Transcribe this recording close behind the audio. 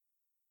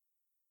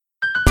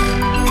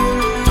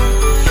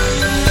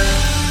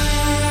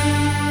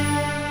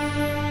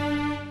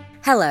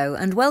Hello,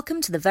 and welcome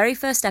to the very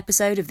first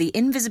episode of the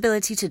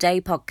Invisibility Today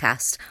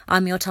podcast.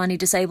 I'm your tiny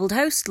disabled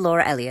host,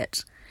 Laura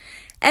Elliott.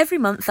 Every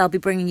month I'll be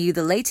bringing you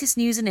the latest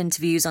news and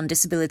interviews on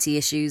disability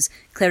issues,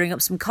 clearing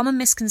up some common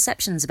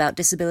misconceptions about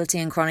disability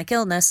and chronic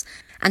illness,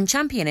 and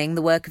championing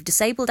the work of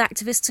disabled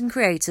activists and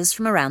creators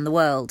from around the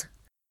world.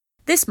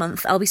 This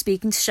month I'll be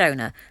speaking to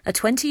Shona, a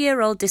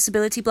 20-year-old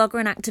disability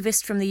blogger and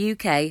activist from the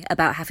UK,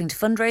 about having to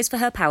fundraise for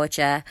her power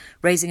chair,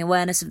 raising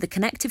awareness of the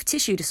connective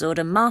tissue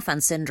disorder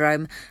Marfan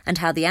syndrome, and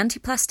how the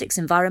anti-plastics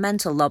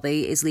environmental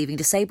lobby is leaving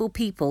disabled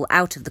people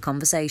out of the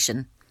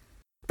conversation.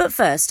 But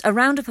first, a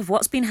roundup of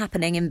what's been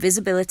happening in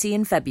visibility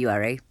in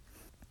February.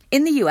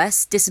 In the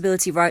US,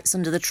 disability rights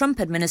under the Trump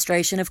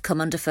administration have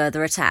come under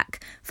further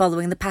attack,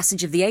 following the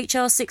passage of the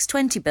H.R.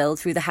 620 bill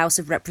through the House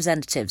of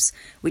Representatives,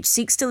 which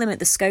seeks to limit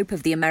the scope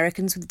of the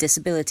Americans with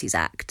Disabilities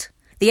Act.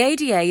 The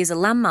ADA is a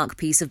landmark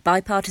piece of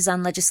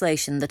bipartisan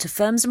legislation that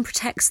affirms and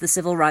protects the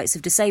civil rights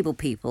of disabled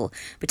people,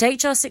 but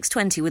H.R.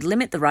 620 would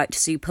limit the right to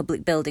sue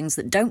public buildings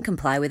that don't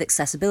comply with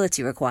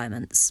accessibility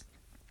requirements.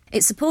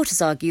 Its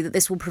supporters argue that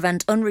this will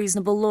prevent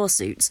unreasonable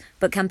lawsuits,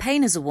 but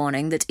campaigners are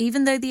warning that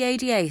even though the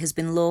ADA has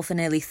been law for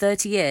nearly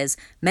 30 years,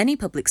 many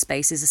public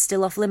spaces are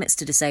still off limits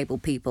to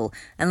disabled people,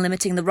 and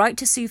limiting the right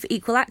to sue for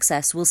equal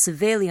access will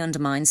severely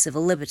undermine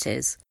civil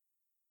liberties.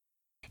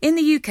 In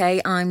the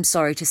UK, I'm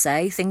sorry to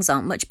say, things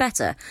aren't much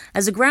better,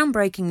 as a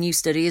groundbreaking new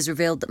study has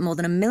revealed that more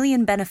than 1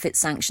 million benefit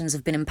sanctions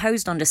have been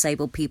imposed on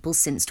disabled people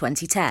since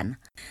 2010.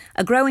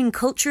 A growing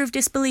culture of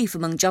disbelief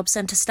among job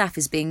centre staff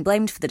is being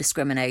blamed for the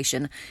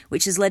discrimination,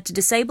 which has led to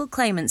disabled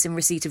claimants in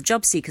receipt of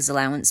job seekers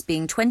allowance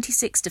being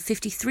 26 to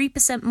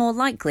 53% more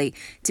likely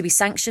to be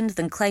sanctioned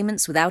than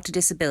claimants without a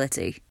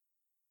disability.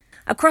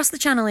 Across the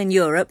Channel in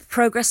Europe,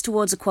 progress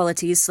towards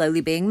equality is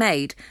slowly being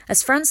made,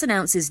 as France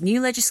announces new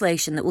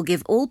legislation that will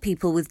give all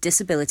people with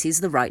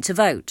disabilities the right to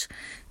vote.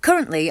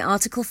 Currently,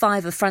 Article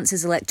 5 of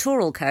France's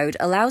electoral code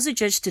allows a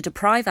judge to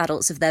deprive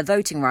adults of their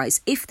voting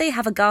rights if they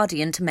have a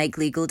guardian to make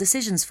legal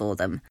decisions for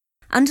them.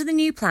 Under the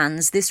new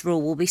plans, this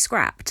rule will be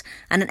scrapped,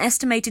 and an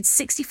estimated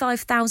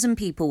 65,000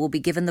 people will be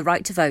given the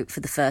right to vote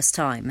for the first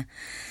time.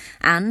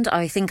 And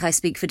I think I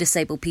speak for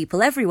disabled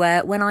people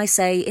everywhere when I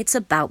say it's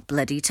about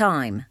bloody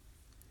time.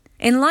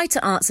 In lighter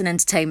arts and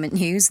entertainment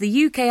news,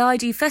 the UK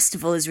ID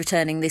Festival is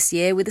returning this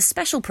year with a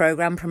special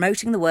programme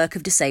promoting the work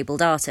of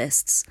disabled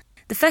artists.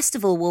 The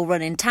festival will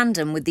run in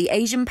tandem with the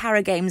Asian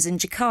Para Games in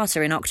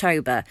Jakarta in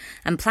October,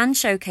 and planned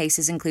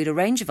showcases include a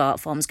range of art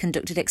forms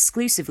conducted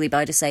exclusively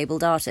by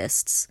disabled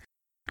artists.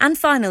 And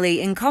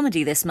finally, in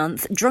comedy this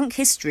month, Drunk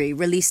History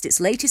released its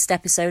latest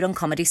episode on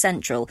Comedy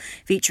Central,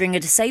 featuring a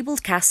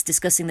disabled cast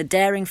discussing the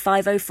daring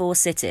 504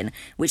 sit-in,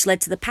 which led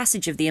to the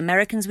passage of the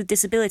Americans with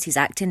Disabilities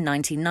Act in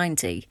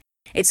 1990.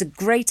 It's a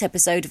great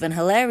episode of an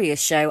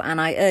hilarious show, and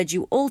I urge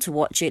you all to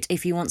watch it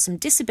if you want some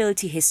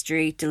disability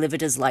history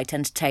delivered as light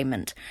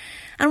entertainment.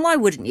 And why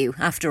wouldn't you,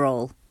 after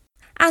all?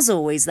 As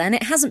always then,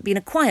 it hasn't been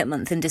a quiet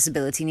month in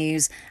disability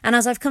news, and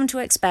as I've come to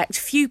expect,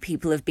 few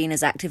people have been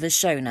as active as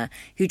Shona,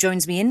 who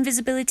joins me in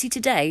Visibility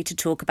today to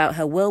talk about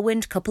her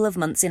whirlwind couple of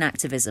months in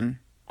activism.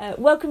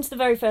 Welcome to the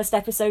very first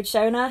episode,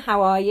 Shona.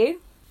 How are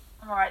you?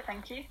 I'm alright,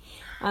 thank you.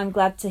 I'm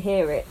glad to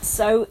hear it.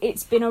 So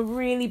it's been a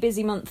really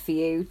busy month for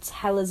you.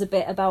 Tell us a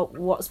bit about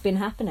what's been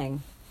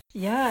happening.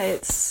 Yeah,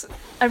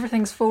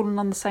 everything's fallen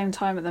on the same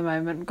time at the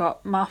moment.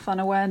 Got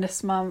Marfan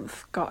Awareness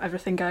Month, got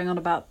everything going on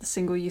about the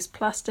single-use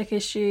plastic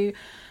issue,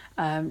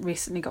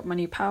 recently got my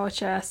new power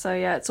chair, so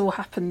yeah, it's all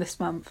happened this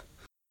month.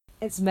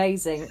 It's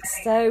amazing.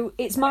 So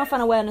it's Marfan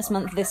Awareness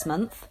Month this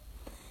month.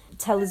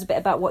 Tell us a bit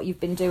about what you've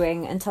been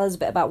doing and tell us a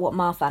bit about what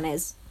Marfan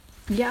is.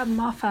 Yeah,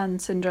 Marfan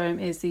syndrome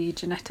is the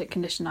genetic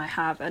condition I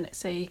have, and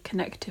it's a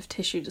connective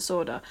tissue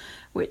disorder,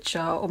 which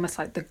are almost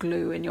like the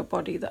glue in your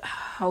body that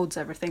holds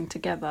everything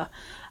together.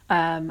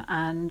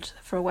 And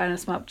for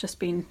Awareness Month, just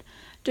been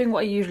doing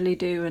what I usually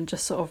do and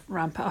just sort of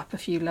ramp it up a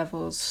few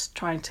levels,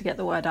 trying to get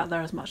the word out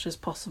there as much as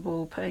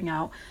possible, putting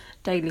out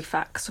daily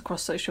facts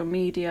across social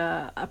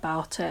media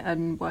about it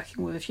and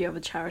working with a few other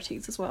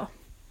charities as well.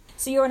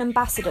 So you're an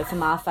ambassador for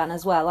Marfan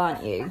as well,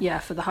 aren't you? Yeah,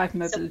 for the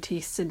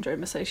Hypermobility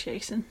Syndrome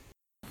Association.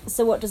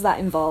 So what does that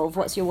involve?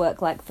 What's your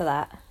work like for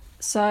that?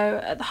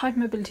 So at the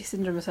Hypermobility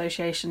Syndrome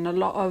Association, a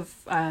lot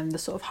of the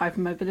sort of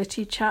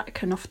hypermobility chat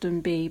can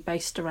often be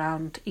based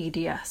around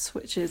EDS,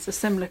 which is a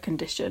similar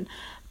condition,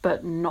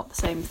 but not the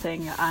same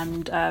thing.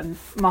 And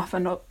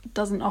Marfan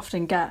doesn't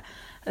often get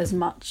as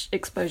much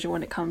exposure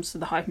when it comes to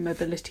the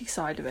hypermobility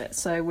side of it.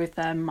 So with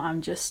them,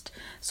 I'm just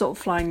sort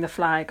of flying the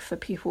flag for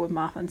people with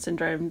Marfan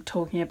syndrome,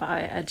 talking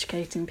about it,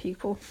 educating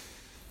people.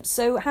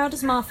 So how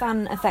does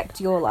Marfan affect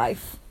your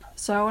life?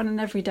 So on an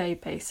everyday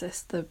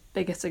basis, the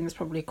biggest thing is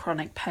probably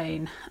chronic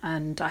pain,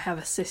 and I have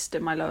a cyst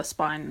in my lower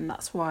spine, and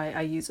that's why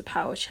I use a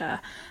power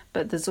chair.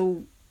 But there's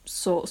all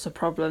sorts of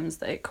problems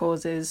that it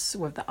causes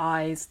with the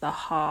eyes, the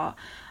heart.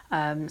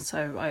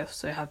 So I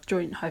also have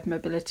joint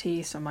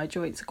hypermobility, so my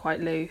joints are quite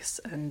loose,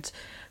 and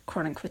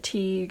chronic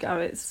fatigue.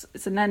 It's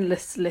an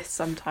endless list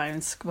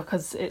sometimes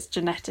because it's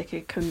genetic.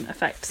 It can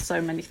affect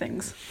so many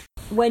things.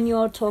 When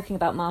you're talking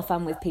about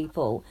Marfan with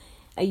people,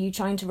 Are you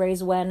trying to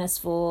raise awareness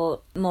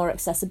for more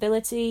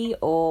accessibility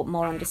or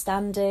more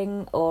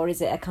understanding, or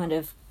is it a kind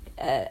of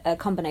a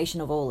combination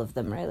of all of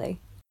them, really?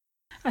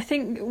 I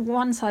think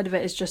one side of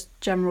it is just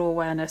general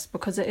awareness,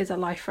 because it is a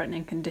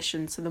life-threatening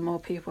condition, so the more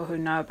people who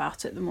know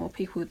about it, the more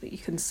people that you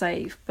can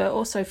save. But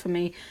also for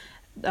me,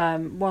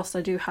 whilst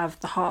I do have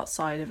the heart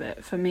side of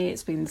it, for me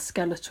it's been the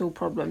skeletal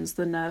problems,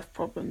 the nerve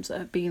problems that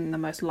have been the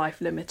most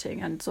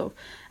life-limiting and sort of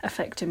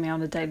affecting me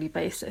on a daily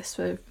basis.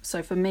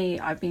 So for me,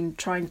 I've been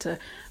trying to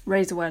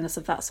raise awareness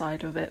of that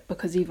side of it,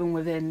 because even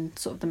within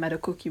sort of the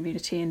medical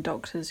community and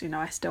doctors,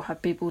 I still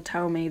have people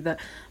tell me that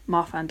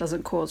Marfan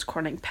doesn't cause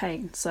chronic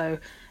pain. So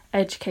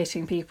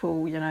educating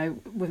people,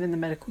 within the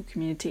medical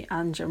community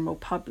and general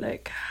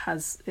public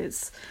has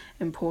its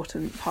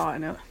important part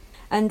in it.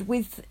 And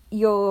with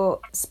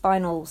your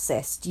spinal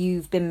cyst,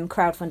 you've been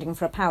crowdfunding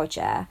for a power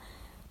chair,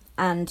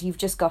 and you've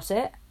just got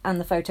it, and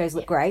the photos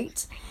look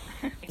great.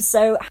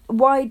 So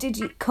why did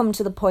you come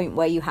to the point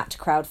where you had to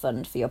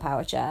crowdfund for your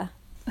power chair?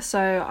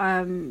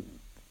 So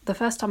the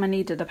first time I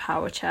needed a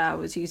power chair, I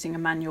was using a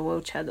manual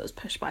wheelchair that was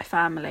pushed by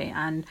family,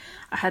 and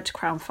I had to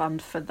crowdfund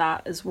for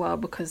that as well,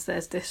 because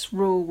there's this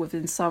rule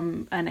within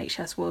some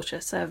NHS wheelchair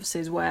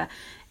services where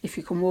if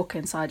you can walk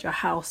inside your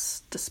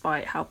house,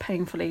 despite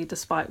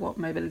what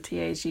mobility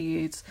aids you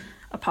use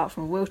apart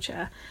from a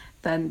wheelchair,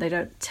 then they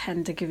don't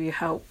tend to give you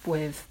help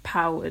with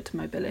powered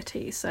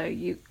mobility. So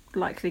you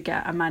likely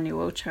get a manual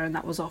wheelchair, and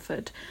that was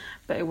offered,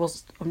 but it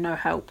was of no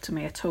help to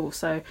me at all.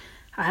 So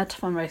I had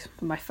to fundraise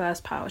for my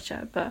first power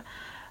chair, but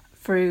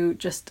through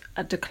just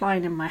a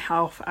decline in my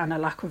health and a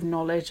lack of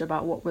knowledge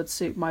about what would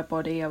suit my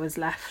body, I was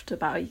left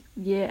about a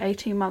year,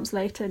 18 months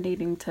later,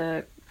 needing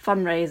to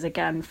fundraise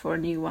again for a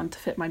new one to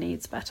fit my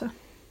needs better.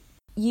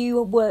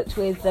 You worked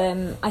with,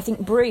 I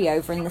think Brie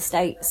over in the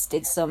States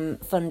did some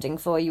funding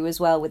for you as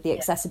well with the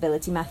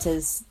Accessibility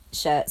Matters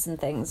shirts and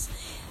things.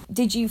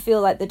 Did you feel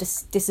like the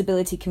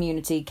disability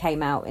community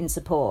came out in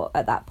support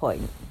at that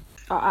point?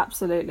 Oh,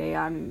 absolutely.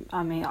 I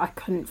mean, I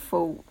couldn't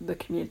fault the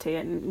community,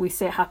 and we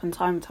see it happen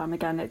time and time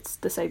again. It's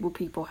disabled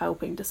people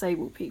helping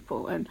disabled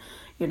people, and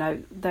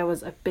there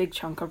was a big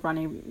chunk of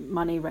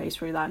money raised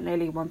through that,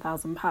 nearly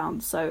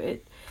 £1,000. So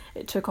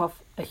it took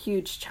off a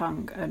huge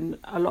chunk, and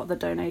a lot of the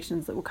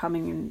donations that were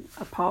coming in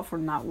apart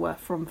from that were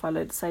from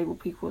fellow disabled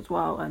people as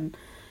well. And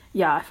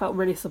yeah, I felt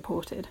really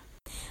supported.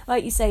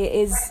 Like you say,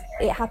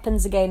 it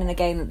happens again and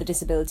again that the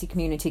disability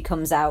community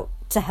comes out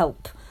to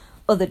help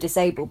other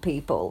disabled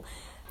people.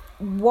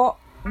 What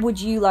would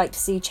you like to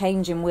see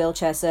change in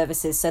wheelchair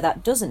services so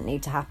that doesn't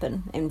need to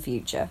happen in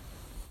future?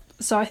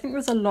 So I think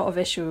there's a lot of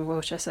issue with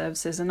wheelchair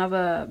services.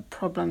 Another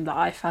problem that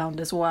I found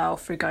as well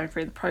through going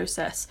through the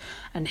process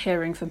and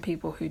hearing from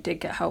people who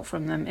did get help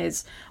from them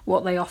is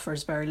what they offer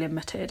is very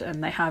limited,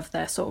 and they have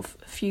their sort of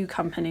few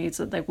companies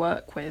that they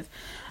work with,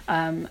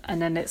 and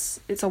then it's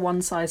a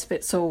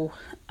one-size-fits-all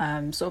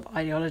sort of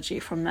ideology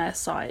from their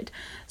side.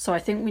 So I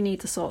think we need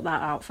to sort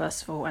that out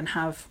first of all and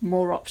have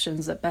more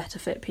options that better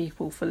fit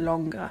people for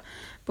longer,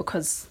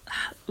 because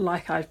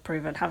like I've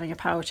proven, having a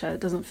power chair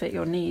that doesn't fit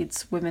your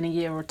needs, within a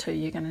year or two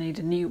you're going to need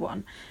a new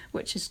one,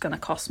 which is going to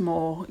cost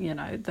more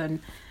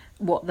than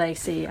what they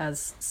see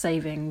as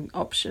saving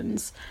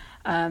options.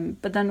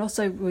 But then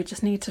also we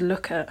just need to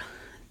look at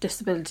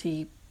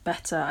disability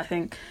better. I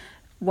think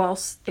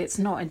whilst it's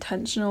not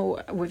intentional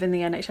within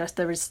the NHS,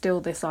 there is still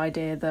this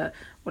idea that,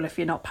 well, if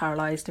you're not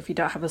paralysed, if you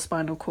don't have a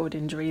spinal cord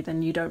injury,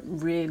 then you don't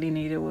really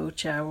need a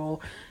wheelchair, or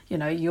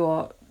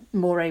you're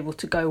more able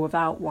to go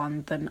without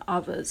one than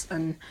others.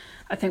 And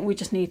I think we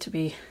just need to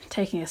be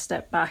taking a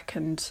step back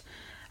and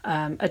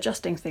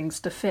adjusting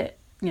things to fit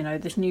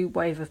this new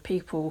wave of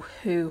people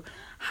who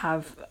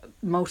have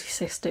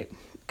multicystic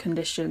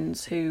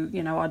conditions, who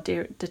are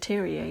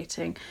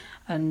deteriorating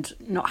and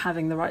not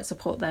having the right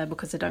support there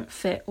because they don't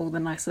fit all the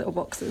nice little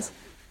boxes.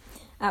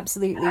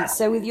 Absolutely.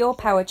 So with your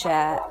power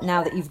chair,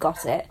 now that you've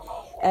got it,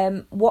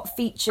 what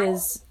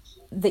features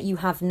that you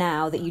have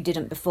now that you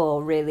didn't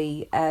before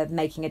really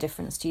making a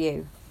difference to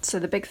you? So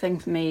the big thing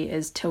for me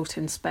is tilt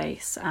in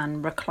space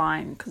and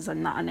recline, because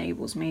then that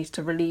enables me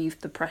to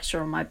relieve the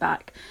pressure on my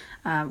back,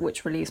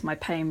 which relieves my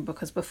pain,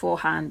 because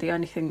beforehand the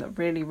only thing that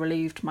really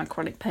relieved my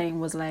chronic pain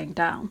was laying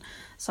down.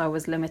 So I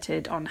was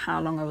limited on how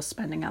long I was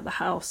spending at the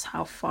house,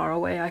 how far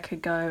away I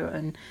could go,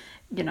 and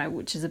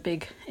which is a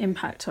big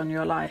impact on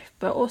your life.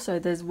 But also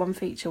there's one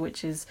feature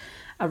which is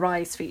a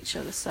rise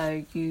feature.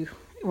 So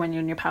when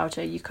you're in your power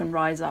chair, you can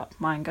rise up.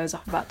 Mine goes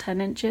up about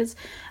 10 inches,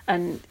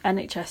 and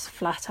NHS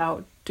flat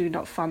out do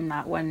not fund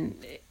that, when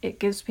it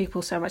gives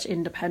people so much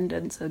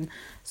independence, and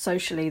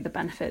socially the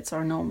benefits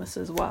are enormous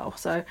as well.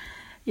 So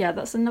yeah,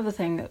 that's another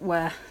thing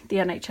where the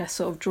NHS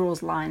sort of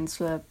draws lines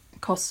for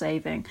cost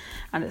saving,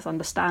 and it's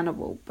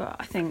understandable, but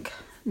I think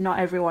not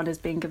everyone is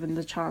being given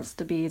the chance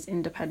to be as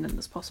independent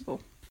as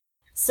possible.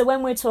 So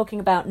when we're talking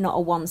about not a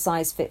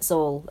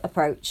one-size-fits-all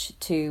approach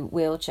to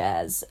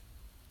wheelchairs,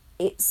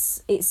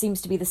 it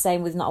seems to be the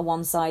same with not a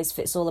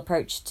one-size-fits-all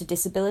approach to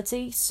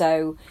disability.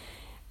 So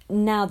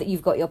now that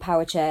you've got your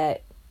power chair,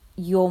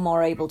 you're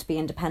more able to be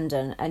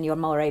independent and you're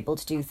more able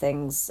to do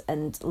things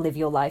and live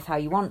your life how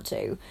you want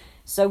to.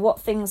 So what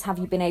things have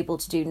you been able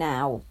to do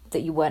now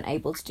that you weren't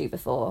able to do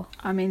before?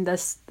 I mean,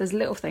 there's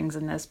little things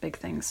and there's big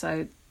things.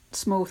 So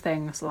small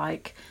things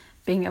like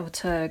being able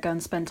to go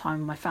and spend time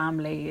with my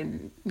family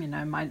in,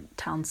 my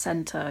town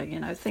centre,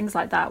 things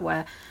like that,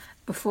 where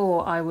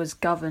before I was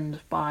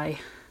governed by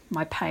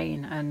my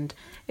pain, and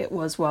it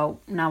was, well,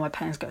 now my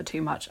pain's got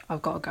too much,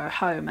 I've got to go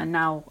home. And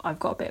now I've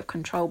got a bit of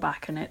control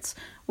back, and it's,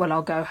 well,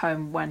 I'll go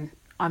home when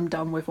I'm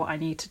done with what I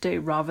need to do,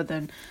 rather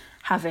than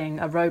having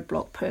a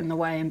roadblock put in the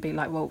way and be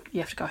like, well,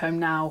 you have to go home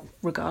now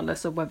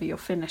regardless of whether you're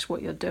finished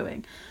what you're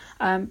doing.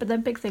 But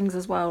then big things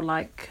as well,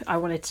 like I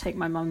wanted to take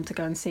my mum to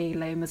go and see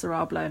Les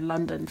Miserables in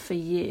London for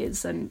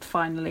years, and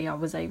finally I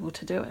was able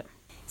to do it.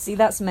 See,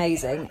 that's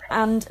amazing.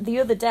 And the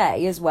other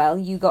day as well,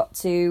 you got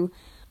to,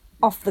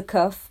 off the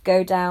cuff,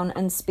 go down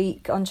and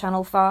speak on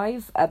Channel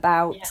 5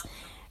 about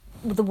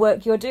the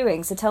work you're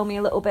doing. So tell me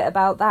a little bit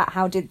about that.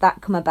 How did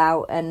that come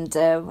about, and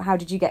how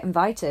did you get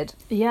invited?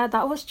 Yeah,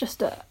 that was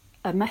just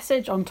a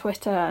message on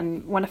Twitter,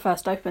 and when I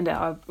first opened it,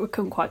 I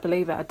couldn't quite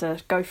believe it. I had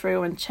to go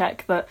through and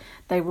check that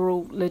they were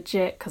all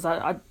legit, because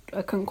I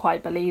couldn't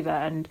quite believe it.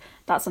 And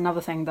that's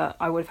another thing that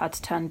I would have had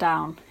to turn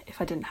down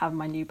if I didn't have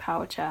my new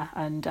power chair.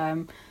 And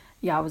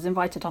I was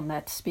invited on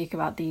there to speak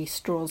about the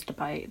straws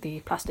debate,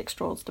 the plastic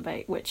straws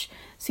debate, which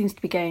seems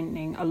to be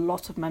gaining a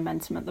lot of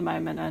momentum at the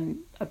moment, and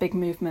a big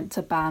movement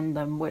to ban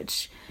them,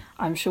 which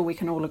I'm sure we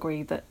can all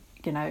agree that,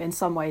 in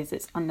some ways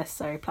it's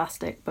unnecessary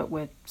plastic, but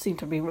we seem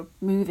to be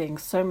removing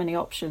so many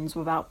options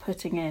without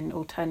putting in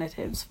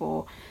alternatives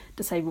for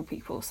disabled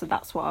people. So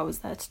that's what I was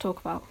there to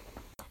talk about.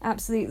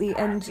 Absolutely.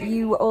 And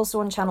you were also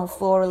on Channel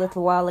 4 a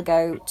little while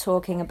ago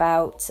talking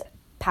about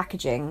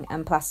packaging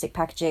and plastic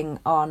packaging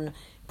on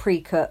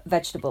pre-cut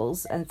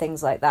vegetables and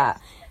things like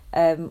that,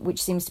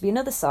 which seems to be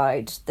another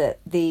side that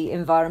the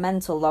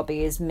environmental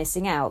lobby is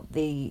missing out.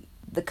 The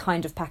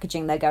kind of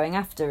packaging they're going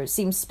after, it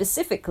seems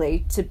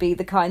specifically to be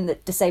the kind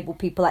that disabled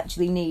people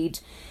actually need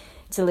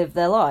to live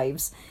their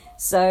lives.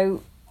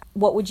 So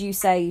what would you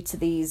say to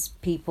these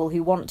people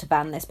who want to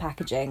ban this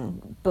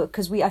packaging?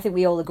 Because I think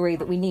we all agree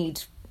that we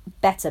need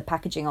better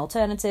packaging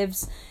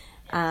alternatives,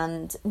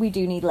 and we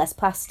do need less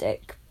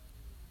plastic.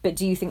 But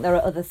do you think there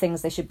are other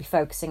things they should be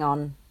focusing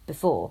on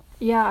before?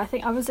 Yeah, I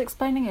think I was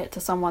explaining it to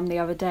someone the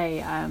other day,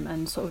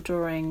 and sort of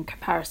drawing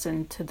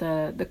comparison to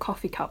the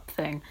coffee cup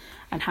thing,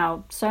 and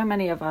how so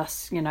many of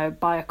us,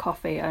 buy a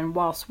coffee, and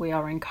whilst we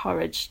are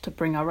encouraged to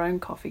bring our own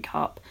coffee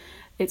cup,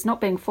 it's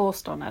not being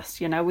forced on us.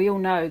 We all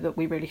know that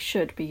we really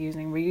should be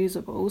using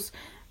reusables,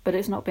 but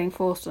it's not being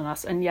forced on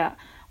us. And yet,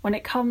 when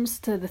it comes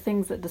to the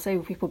things that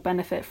disabled people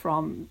benefit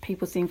from,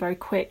 people seem very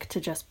quick to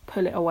just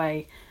pull it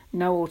away.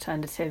 No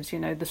alternatives,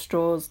 the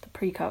straws, the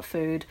pre-cut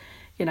food,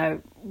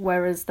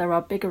 whereas there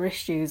are bigger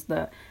issues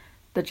that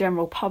the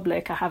general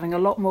public are having a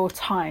lot more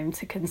time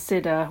to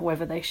consider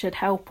whether they should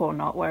help or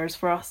not. Whereas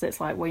for us,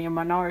 it's like, well, you're a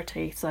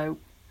minority, so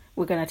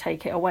we're going to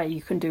take it away.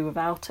 You can do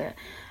without it.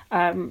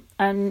 And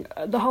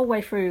the whole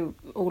way through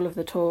all of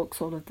the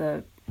talks, all of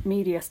the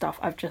media stuff,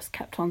 I've just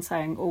kept on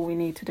saying all we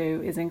need to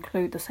do is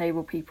include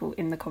disabled people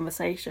in the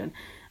conversation,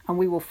 and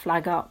we will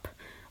flag up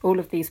all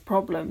of these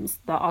problems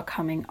that are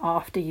coming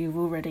after you've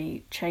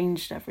already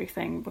changed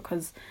everything.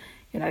 Because,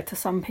 to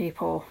some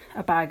people,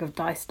 a bag of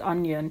diced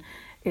onion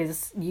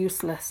is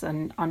useless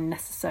and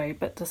unnecessary,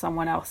 but to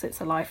someone else it's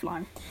a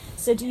lifeline.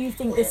 So do you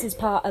think this is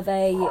part of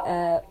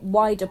a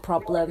wider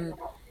problem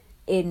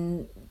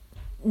in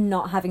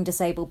not having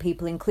disabled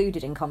people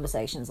included in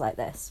conversations like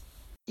this?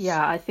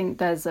 Yeah, I think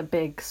there's a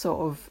big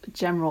sort of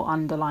general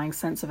underlying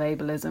sense of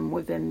ableism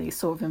within these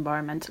sort of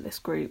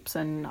environmentalist groups,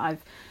 and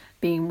I've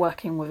been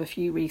working with a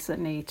few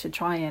recently to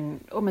try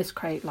and almost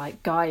create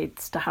like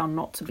guides to how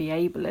not to be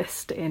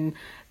ableist in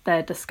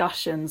their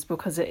discussions,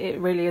 because it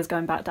really is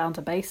going back down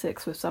to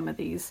basics with some of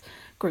these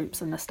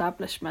groups and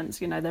establishments.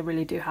 They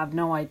really do have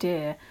no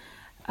idea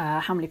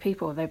how many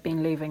people they've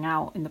been leaving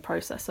out in the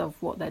process of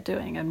what they're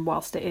doing. And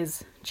whilst it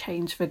is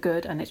change for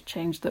good, and it's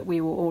change that we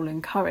will all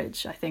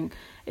encourage, I think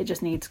it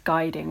just needs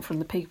guiding from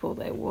the people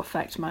that it will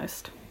affect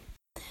most.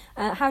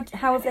 How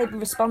have they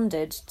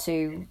responded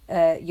to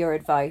your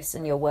advice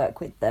and your work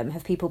with them?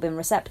 Have people been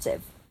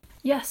receptive?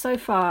 Yeah, so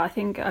far I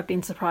think I've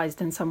been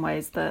surprised in some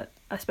ways, that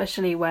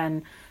especially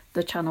when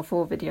the Channel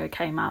 4 video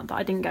came out, that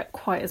I didn't get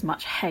quite as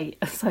much hate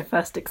as I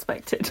first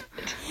expected.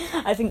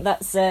 I think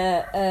that's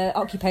an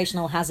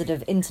occupational hazard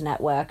of internet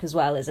work as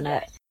well, isn't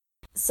it?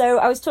 So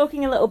I was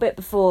talking a little bit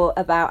before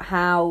about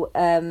how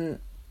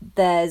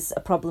there's a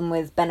problem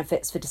with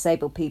benefits for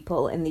disabled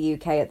people in the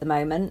UK at the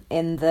moment,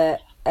 in that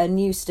a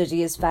new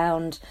study has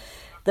found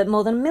that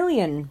more than 1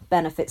 million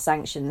benefit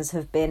sanctions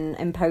have been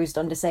imposed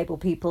on disabled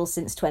people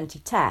since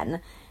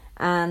 2010,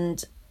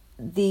 and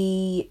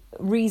the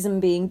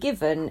reason being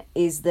given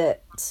is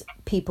that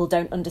people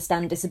don't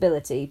understand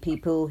disability.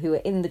 People who are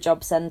in the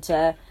job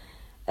centre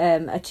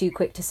are too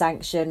quick to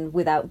sanction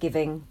without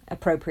giving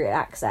appropriate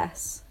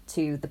access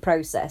to the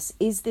process.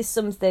 Is this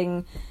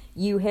something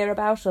you hear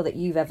about or that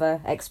you've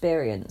ever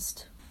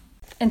experienced?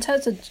 In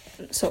terms of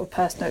sort of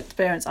personal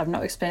experience, I've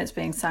not experienced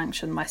being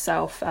sanctioned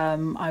myself.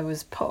 I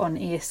was put on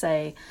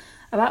ESA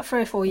about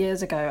 3 or 4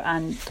 years ago,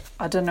 and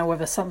I don't know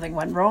whether something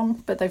went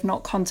wrong, but they've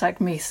not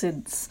contacted me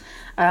since.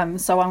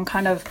 So I'm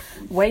kind of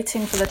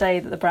waiting for the day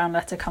that the brown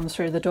letter comes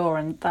through the door,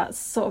 and that's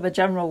sort of a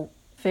general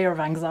fear of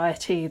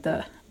anxiety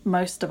that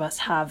most of us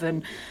have.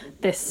 And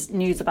this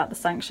news about the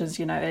sanctions,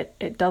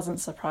 it doesn't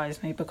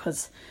surprise me,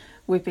 because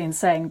we've been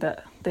saying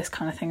that this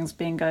kind of thing's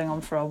been going on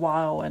for a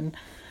while, and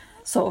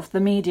sort of the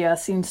media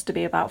seems to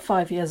be about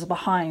 5 years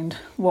behind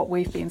what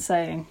we've been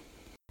saying.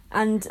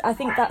 And I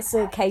think that's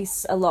a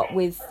case a lot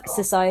with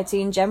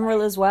society in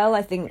general as well.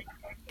 I think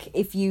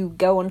if you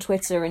go on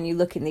Twitter and you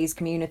look in these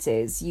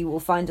communities, you will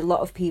find a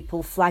lot of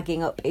people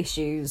flagging up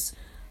issues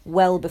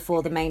well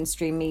before the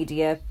mainstream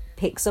media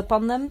picks up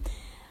on them.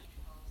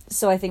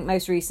 So I think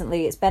most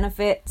recently it's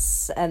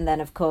benefits, and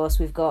then of course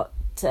we've got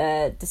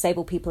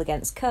Disabled People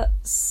Against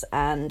Cuts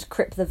and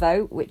Crip the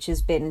Vote, which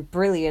has been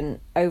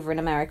brilliant over in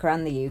America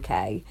and the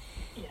UK.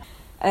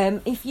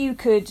 If you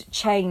could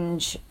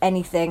change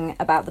anything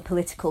about the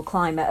political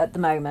climate at the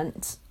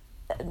moment,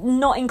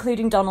 not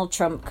including Donald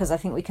Trump, because I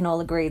think we can all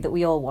agree that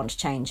we all want to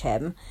change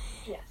him.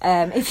 Yes.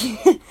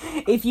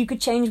 If you could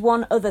change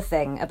one other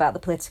thing about the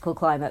political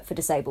climate for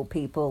disabled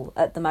people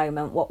at the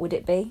moment, what would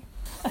it be?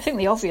 I think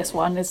the obvious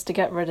one is to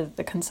get rid of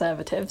the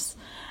Conservatives.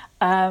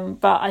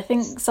 But I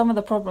think some of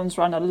the problems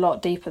run a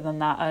lot deeper than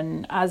that.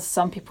 And as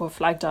some people have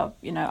flagged up,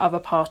 other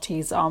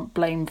parties aren't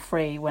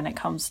blame-free when it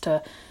comes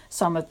to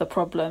some of the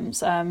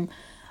problems.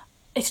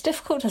 It's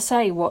difficult to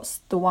say what's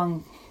the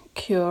one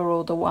cure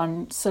or the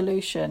one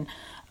solution.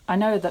 I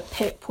know that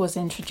PIP was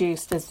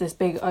introduced as this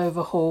big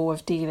overhaul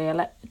of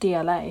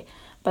DLA,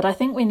 but I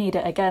think we need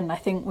it again. I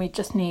think we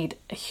just need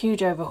a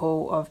huge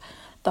overhaul of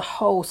the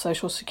whole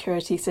social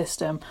security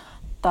system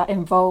that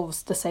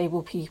involves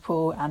disabled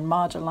people and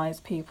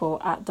marginalised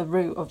people at the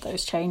root of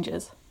those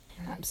changes.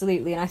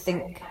 Absolutely, and I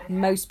think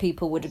most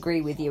people would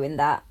agree with you in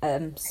that.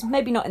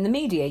 Maybe not in the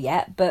media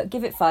yet, but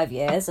give it 5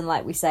 years, and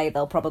like we say,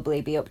 they'll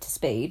probably be up to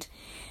speed.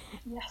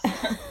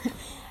 Yes.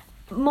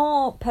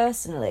 More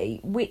personally,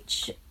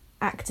 which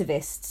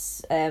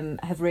activists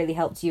have really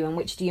helped you, and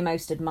which do you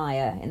most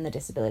admire in the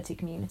disability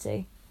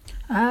community?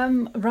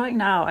 Right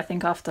now, I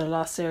think after the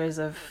last series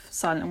of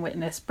Silent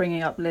Witness,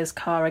 bringing up Liz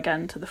Carr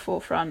again to the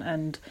forefront,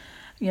 and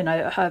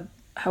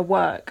her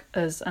work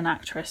as an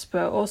actress,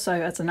 but also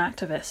as an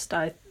activist,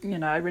 I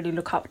really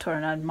look up to her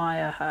and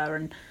admire her.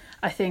 And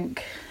I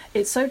think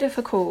it's so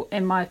difficult,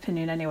 in my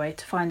opinion anyway,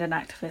 to find an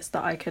activist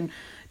that I can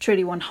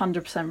truly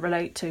 100%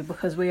 relate to,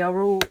 because we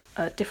are all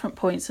at different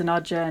points in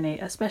our journey,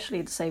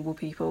 especially disabled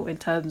people, in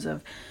terms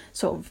of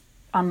sort of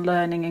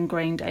unlearning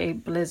ingrained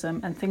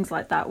ableism and things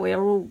like that. We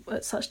are all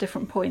at such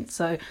different points,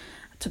 so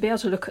to be able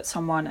to look at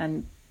someone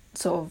and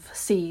sort of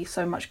see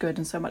so much good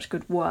and so much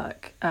good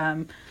work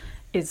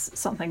is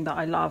something that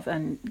I love.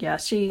 And yeah,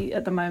 she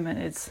at the moment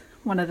is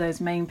one of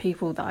those main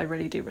people that I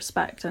really do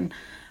respect.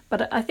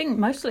 But I think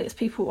mostly it's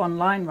people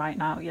online right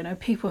now,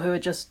 people who are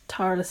just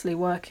tirelessly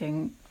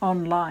working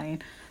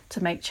online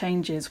to make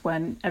changes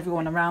when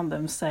everyone around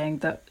them is saying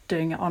that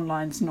doing it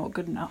online is not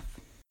good enough.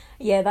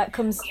 Yeah, that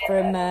comes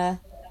from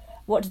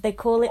what do they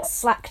call it?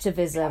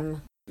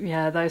 Slacktivism.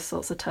 Yeah, those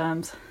sorts of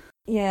terms.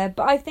 Yeah,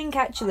 but I think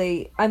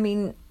actually,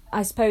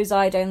 I suppose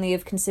I'd only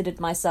have considered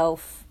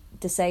myself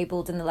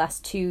disabled in the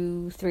last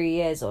 2-3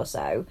 years or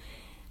so,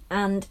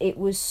 and it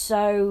was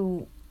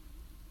so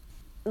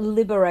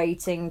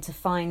liberating to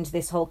find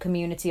this whole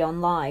community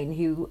online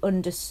who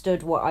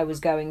understood what I was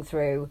going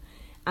through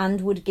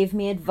and would give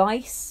me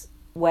advice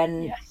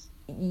when, yes,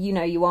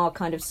 you are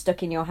kind of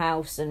stuck in your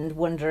house and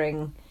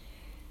wondering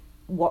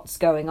what's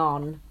going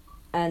on.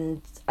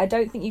 And I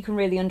don't think you can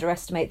really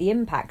underestimate the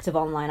impact of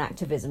online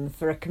activism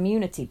for a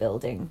community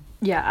building.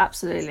 Yeah,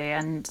 absolutely.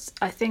 And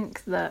I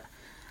think that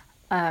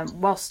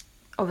whilst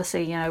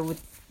obviously,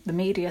 with the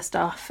media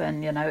stuff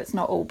and, it's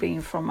not all been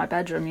from my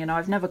bedroom,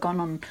 I've never gone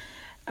on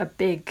a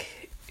big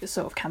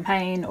sort of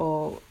campaign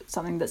or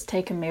something that's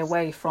taken me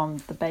away from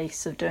the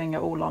base of doing it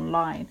all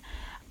online.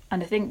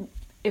 And I think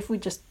if we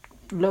just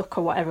look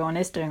at what everyone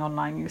is doing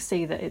online, you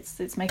see that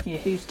it's making a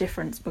huge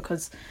difference,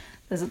 because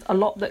there's a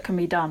lot that can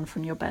be done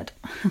from your bed.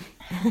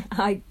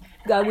 I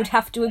would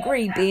have to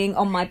agree, being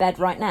on my bed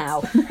right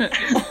now.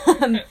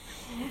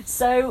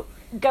 So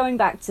going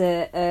back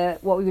to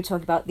what we were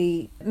talking about,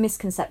 the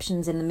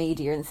misconceptions in the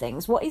media and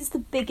things, what is the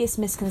biggest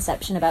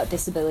misconception about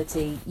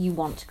disability you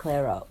want to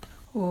clear up?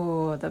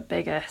 Oh, the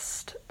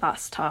biggest.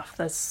 That's tough.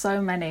 There's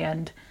so many,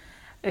 and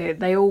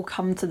they all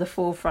come to the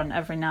forefront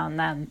every now and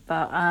then.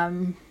 But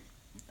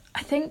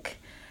I think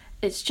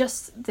it's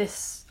just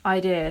this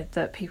idea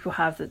that people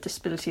have that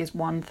disability is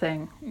one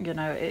thing.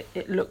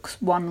 It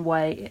looks one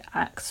way, it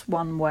acts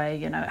one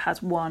way, it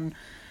has one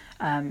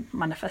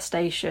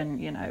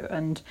manifestation,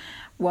 and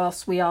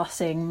whilst we are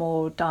seeing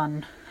more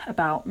done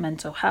about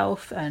mental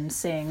health and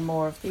seeing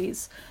more of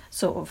these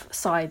sort of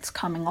sides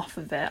coming off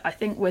of it, I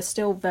think we're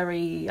still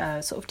very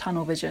sort of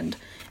tunnel visioned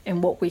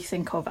in what we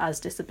think of as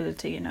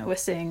disability. We're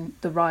seeing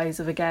the rise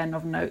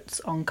of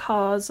notes on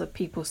cars of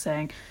people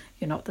saying,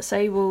 you're not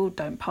disabled,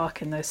 don't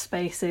park in those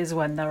spaces,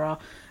 when there are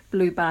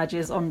blue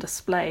badges on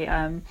display.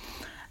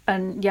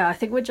 And yeah, I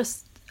think we're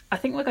just I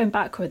think we're going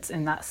backwards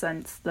in that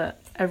sense,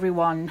 that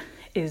everyone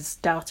is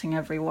doubting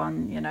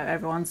everyone,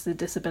 everyone's the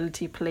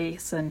disability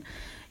police, and,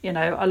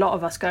 a lot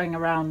of us going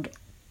around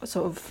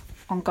sort of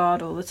on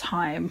guard all the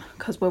time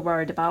because we're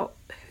worried about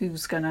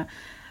who's going to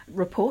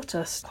report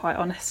us, quite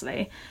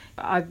honestly.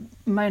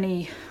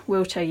 Many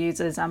wheelchair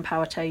users and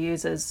power chair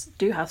users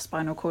do have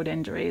spinal cord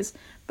injuries,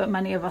 but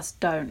many of us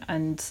don't.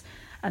 And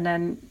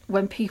then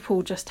when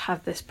people just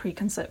have this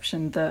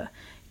preconception that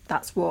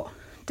that's what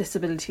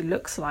disability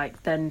looks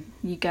like, then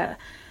you get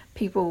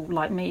people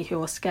like me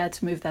who are scared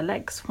to move their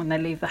legs when they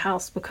leave the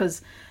house,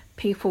 because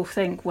people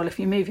think, well, if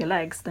you move your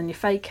legs then you're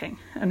faking.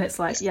 And it's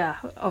like, yeah,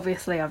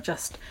 obviously I've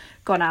just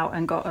gone out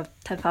and got a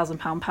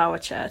 £10,000 power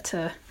chair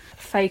to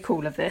fake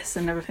all of this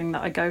and everything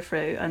that I go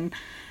through. And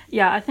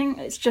yeah, I think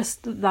it's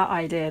just that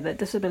idea that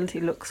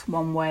disability looks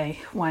one way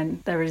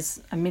when there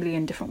is a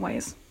million different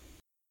ways.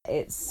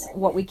 It's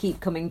what we keep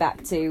coming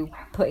back to,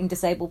 putting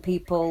disabled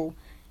people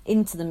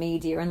into the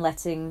media and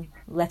letting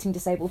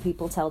disabled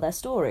people tell their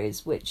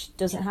stories, which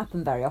doesn't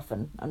happen very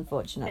often,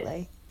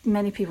 unfortunately.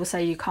 Many people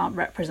say you can't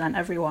represent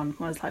everyone.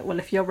 I was like, well,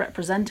 if you're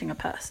representing a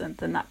person,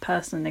 then that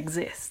person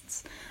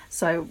exists.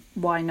 So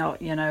why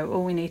not?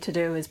 All we need to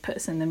do is put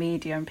us in the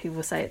media, and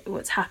people say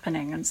what's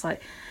happening. And it's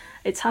like,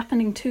 it's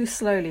happening too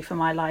slowly for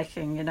my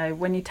liking.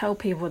 When you tell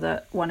people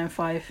that 1 in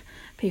 5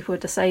 people are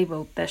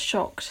disabled, they're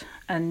shocked.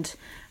 And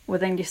well,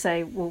 then you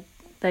say, well,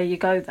 there you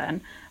go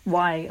then.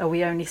 Why are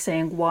we only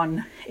seeing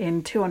 1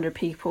 in 200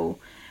 people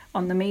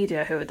on the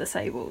media who are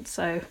disabled?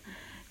 So,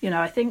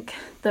 I think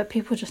that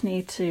people just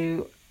need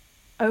to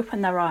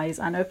open their eyes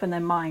and open their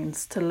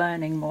minds to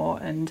learning more,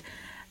 and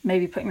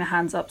maybe putting their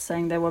hands up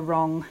saying they were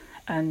wrong,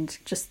 and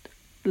just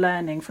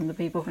learning from the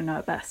people who know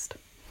it best.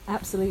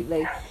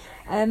 Absolutely.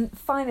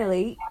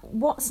 Finally,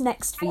 what's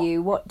next for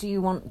you? What do you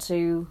want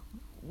to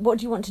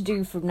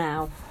do from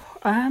now?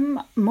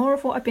 More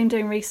of what I've been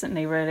doing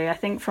recently, really. I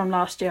think from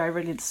last year I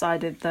really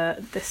decided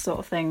that this sort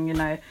of thing,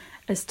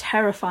 as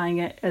terrifying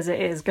as it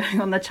is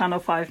going on the Channel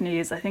 5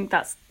 news, I think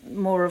that's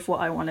more of what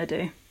I want to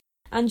do.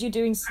 And you're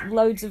doing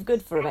loads of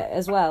good from it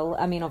as well.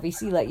 I mean,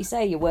 obviously, like you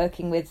say, you're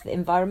working with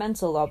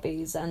environmental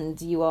lobbies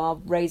and you are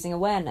raising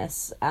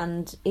awareness,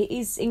 and it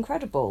is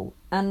incredible.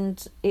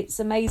 And it's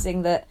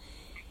amazing that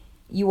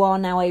you are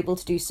now able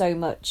to do so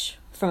much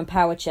from a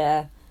power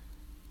chair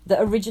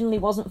that originally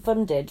wasn't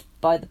funded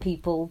by the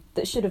people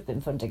that should have been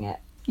funding it.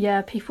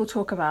 Yeah, people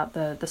talk about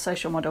the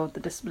social model of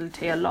the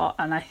disability a lot,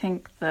 and I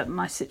think that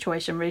my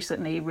situation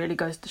recently really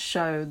goes to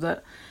show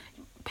that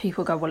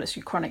people go, well, it's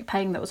your chronic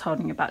pain that was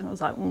holding you back. And I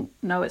was like, well,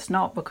 no, it's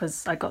not,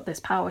 because I got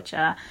this power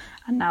chair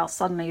and now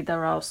suddenly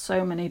there are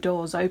so many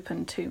doors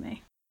open to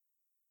me.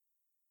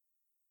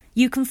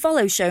 You can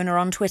follow Shona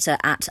on Twitter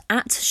at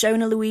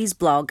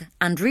ShonaLouiseBlog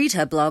and read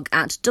her blog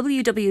at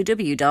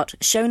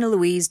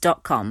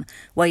www.shonalouise.com,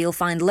 where you'll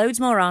find loads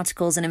more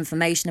articles and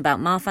information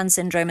about Marfan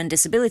syndrome and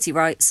disability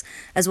rights,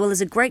 as well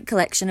as a great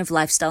collection of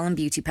lifestyle and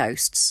beauty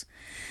posts.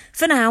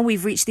 For now,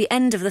 we've reached the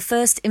end of the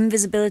first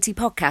Invisibility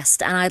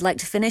podcast, and I'd like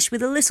to finish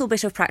with a little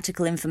bit of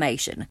practical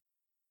information.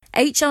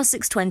 HR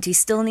 620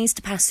 still needs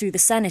to pass through the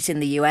Senate in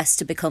the US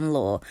to become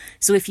law,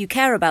 so if you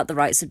care about the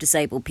rights of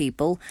disabled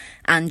people,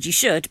 and you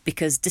should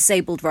because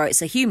disabled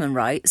rights are human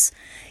rights,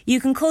 you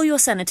can call your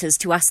senators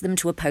to ask them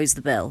to oppose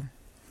the bill.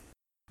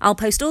 I'll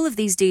post all of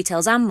these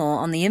details and more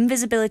on the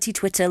Invisibility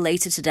Twitter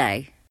later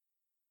today.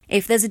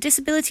 If there's a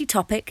disability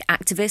topic,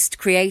 activist,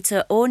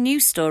 creator or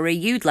news story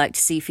you'd like to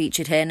see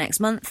featured here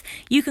next month,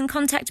 you can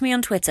contact me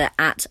on Twitter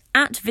at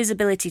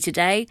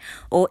 @visibilitytoday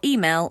or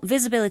email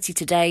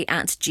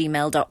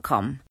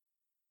visibilitytoday@gmail.com.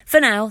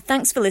 For now,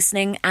 thanks for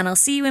listening, and I'll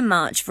see you in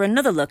March for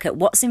another look at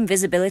what's in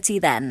visibility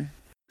then.